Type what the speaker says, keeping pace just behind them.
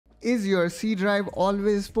Is your C drive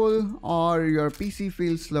always full, or your PC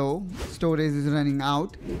feels slow, storage is running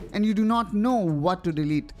out, and you do not know what to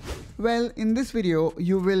delete? Well, in this video,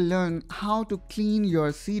 you will learn how to clean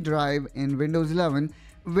your C drive in Windows 11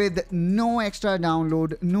 with no extra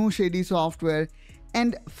download, no shady software,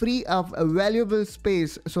 and free up a valuable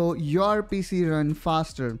space so your PC runs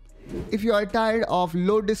faster. If you are tired of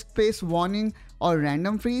low disk space warning or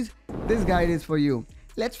random freeze, this guide is for you.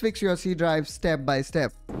 Let's fix your C drive step by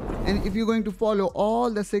step. And if you're going to follow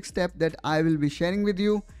all the 6 steps that I will be sharing with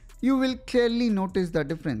you, you will clearly notice the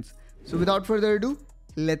difference. So without further ado,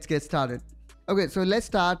 let's get started. Okay, so let's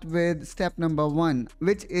start with step number 1,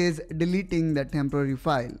 which is deleting the temporary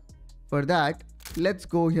file. For that, let's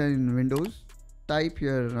go here in Windows, type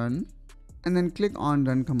here run, and then click on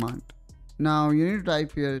run command. Now you need to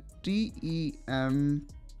type here Temp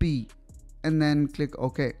and then click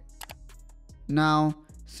OK. Now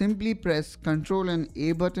simply press Ctrl and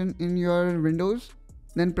A button in your Windows,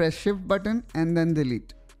 then press Shift button and then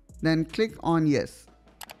delete. Then click on yes.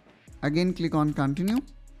 Again click on continue.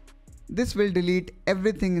 This will delete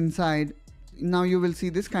everything inside. Now you will see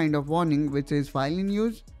this kind of warning which is file in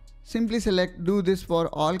use. Simply select do this for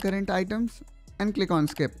all current items and click on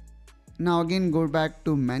skip. Now again go back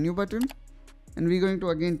to menu button and we're going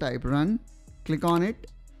to again type run. Click on it,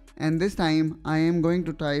 and this time I am going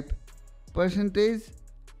to type percentage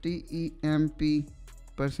TEMP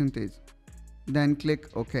percentage, then click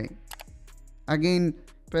OK. Again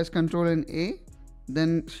press Ctrl and A,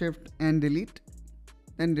 then Shift and delete,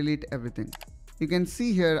 then delete everything. You can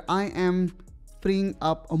see here I am freeing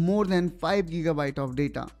up more than 5 GB of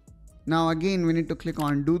data. Now again we need to click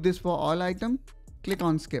on do this for all item, click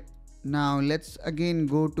on skip. Now let's again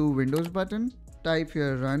go to Windows button, type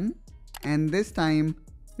here run, and this time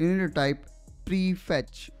you need to type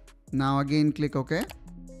Prefetch. Now again click OK.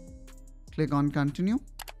 Click on continue.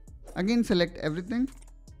 Again select everything,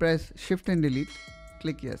 press shift and delete,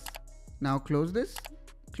 click yes. Now close this,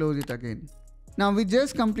 close it again. Now we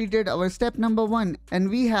just completed our step number 1 and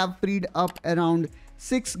we have freed up around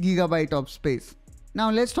 6 GB of space. Now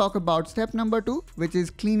let's talk about step number 2, which is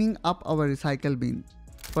cleaning up our recycle bin.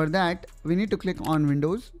 For that we need to click on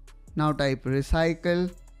Windows. Now type recycle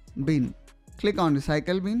bin. Click on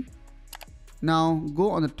recycle bin. Now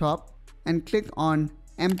go on the top and click on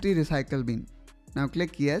empty recycle bin. Now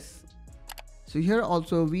click yes. So here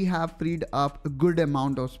also we have freed up a good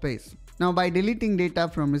amount of space. Now by deleting data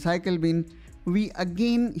from recycle bin, we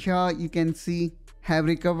again here you can see have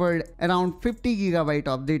recovered around 50 GB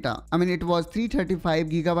of data. I mean it was 335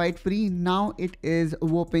 GB free, now it is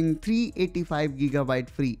whopping 385 GB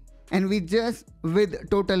free. And we just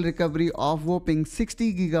with total recovery of whopping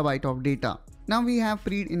 60 GB of data. Now we have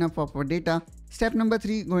freed enough of our data. Step number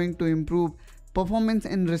 3 going to improve performance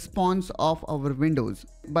and response of our Windows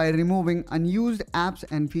by removing unused apps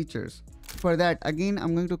and features. For that again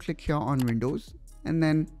I'm going to click here on Windows and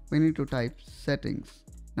then we need to type settings.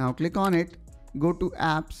 Now click on it, go to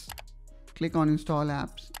apps, click on install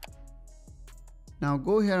apps. Now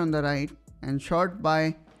go here on the right and sort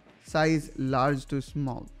by size large to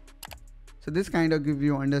small. So this kind of gives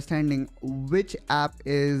you understanding which app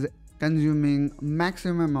is consuming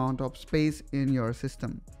maximum amount of space in your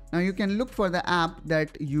system. Now you can look for the app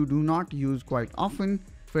that you do not use quite often.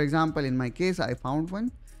 For example, in my case, I found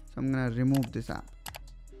one. So I'm going to remove this app.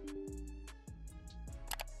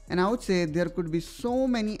 And I would say there could be so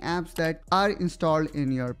many apps that are installed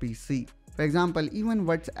in your PC. For example, even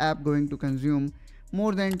WhatsApp going to consume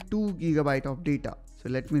more than 2 GB of data. So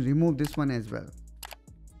let me remove this one as well.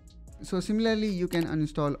 So similarly, you can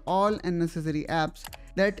uninstall all unnecessary apps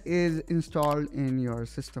that is installed in your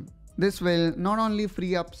system. This will not only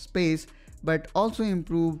free up space but also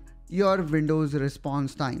improve your Windows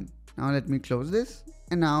response time. Now let me close this,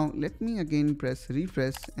 and now let me again press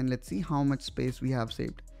refresh and let's see how much space we have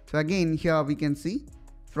saved. So again here we can see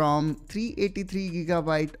from 383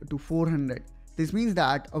 GB to 400. This means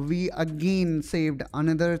that we again saved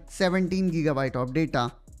another 17 GB of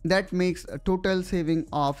data. That makes a total saving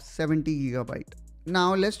of 70 GB.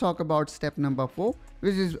 Now let's talk about step number 4,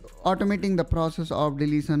 which is automating the process of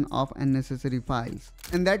deletion of unnecessary files.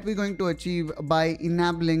 And that we're going to achieve by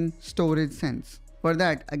enabling storage sense. For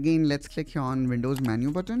that again let's click here on Windows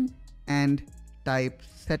menu button and type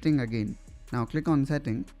setting again. Now click on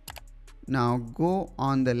setting. Now go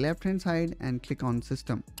on the left hand side and click on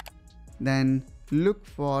system. Then look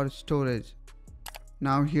for storage.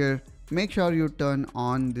 Now here make sure you turn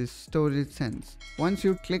on this storage sense. Once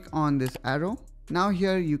you click on this arrow, now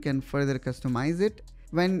here you can further customize it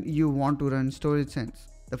when you want to run storage sense.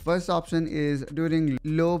 The first option is during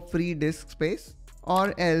low free disk space.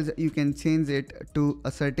 or else you can change it to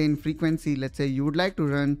a certain frequency. Let's say you would like to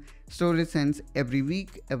run storage sense every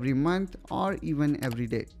week, every month, or even every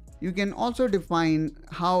day. You can also define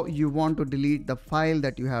how you want to delete the file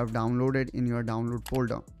that you have downloaded in your download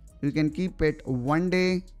folder. You can keep it 1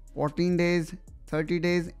 day, 14 days, 30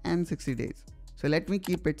 days, and 60 days. So let me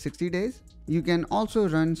keep it 60 days. You can also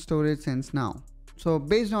run storage sense now. So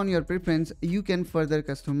based on your preference, you can further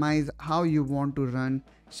customize how you want to run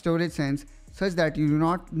storage sense such that you do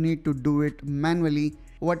not need to do it manually,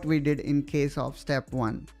 what we did in case of step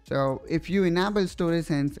 1. So if you enable storage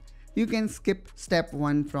sense, you can skip step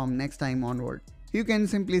 1 from next time onward. You can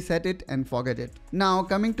simply set it and forget it. Now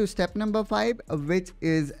coming to step number 5, which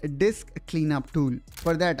is disk cleanup tool.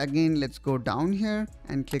 For that, again, let's go down here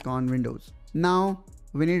and click on Windows. Now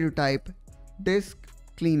we need to type disk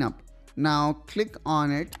cleanup. Now click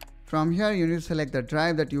on it. From here you need to select the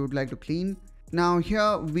drive that you would like to clean. Now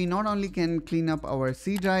here we not only can clean up our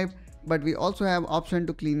C drive, but we also have option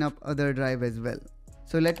to clean up other drive as well.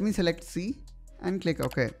 So let me select C and click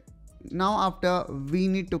OK. Now after, we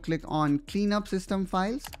need to click on cleanup system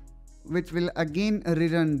files, which will again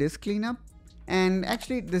rerun disk cleanup. And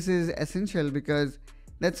actually this is essential because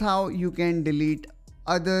that's how you can delete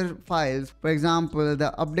other files. For example,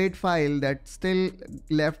 the update file that's still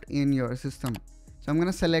left in your system. So I'm going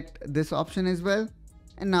to select this option as well.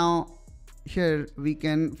 And now here we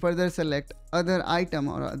can further select other item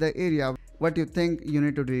or other area what you think you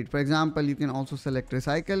need to delete. For example, you can also select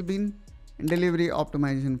recycle bin and delivery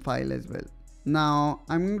optimization file as well. Now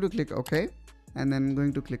I'm going to click OK and then I'm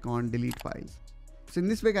going to click on delete files. So in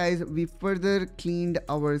this way guys, we further cleaned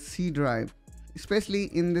our C drive. Especially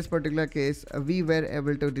in this particular case, we were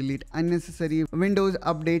able to delete unnecessary Windows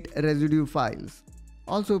Update residue files.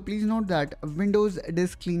 Also, please note that Windows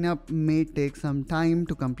disk cleanup may take some time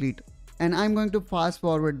to complete, and I'm going to fast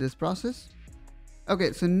forward this process.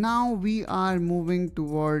 Okay, so now we are moving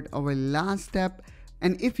toward our last step,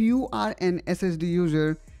 and if you are an SSD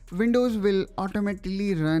user, Windows will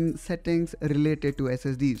automatically run settings related to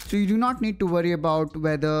SSDs. So you do not need to worry about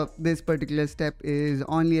whether this particular step is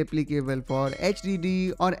only applicable for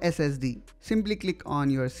HDD or SSD. Simply click on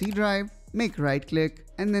your C drive, make right click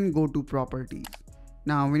and then go to properties.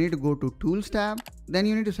 Now we need to go to tools tab. Then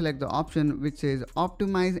you need to select the option which says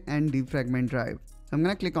optimize and defragment drive. So I'm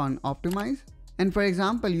going to click on optimize. And for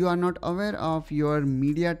example, you are not aware of your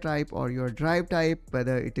media type or your drive type,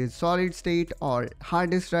 whether it is solid state or hard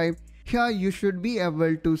disk drive. Here you should be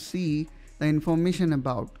able to see the information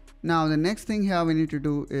about. Now the next thing here we need to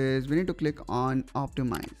do is we need to click on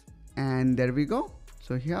optimize. And there we go.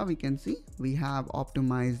 So here we can see we have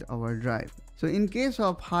optimized our drive. So in case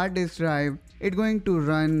of hard disk drive, it's going to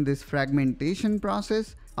run this fragmentation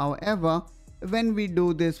process. However, when we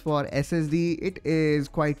do this for SSD, it is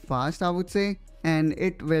quite fast, I would say. And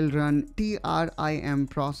it will run TRIM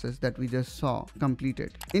process that we just saw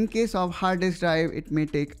completed. In case of hard disk drive, it may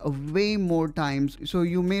take a way more times, so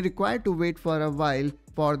you may require to wait for a while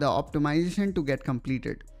for the optimization to get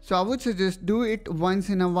completed. So I would suggest do it once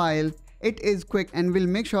in a while. It is quick and will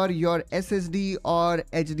make sure your SSD or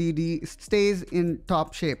HDD stays in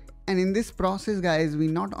top shape. And in this process guys, we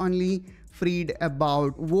not only freed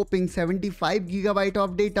about whopping 75 GB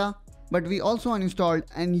of data, but we also uninstalled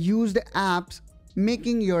and used apps,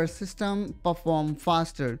 making your system perform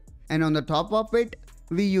faster. And on the top of it,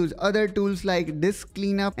 we use other tools like disk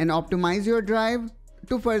cleanup and optimize your drive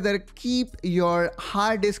to further keep your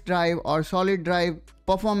hard disk drive or solid drive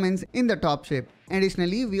performance in the top shape.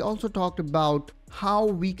 Additionally, we also talked about how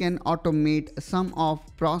we can automate some of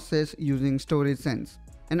process using storage sense.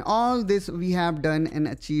 And all this we have done and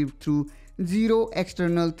achieved through zero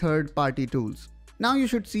external third-party tools. Now you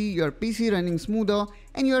should see your PC running smoother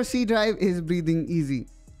and your C drive is breathing easy.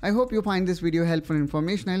 I hope you find this video helpful and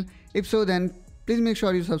informational. If so, then please make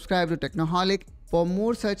sure you subscribe to Technoholic for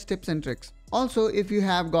more such tips and tricks. Also, if you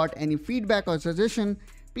have got any feedback or suggestion,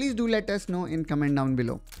 please do let us know in comment down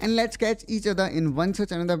below. And let's catch each other in one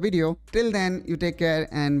such another video. Till then, you take care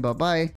and bye-bye.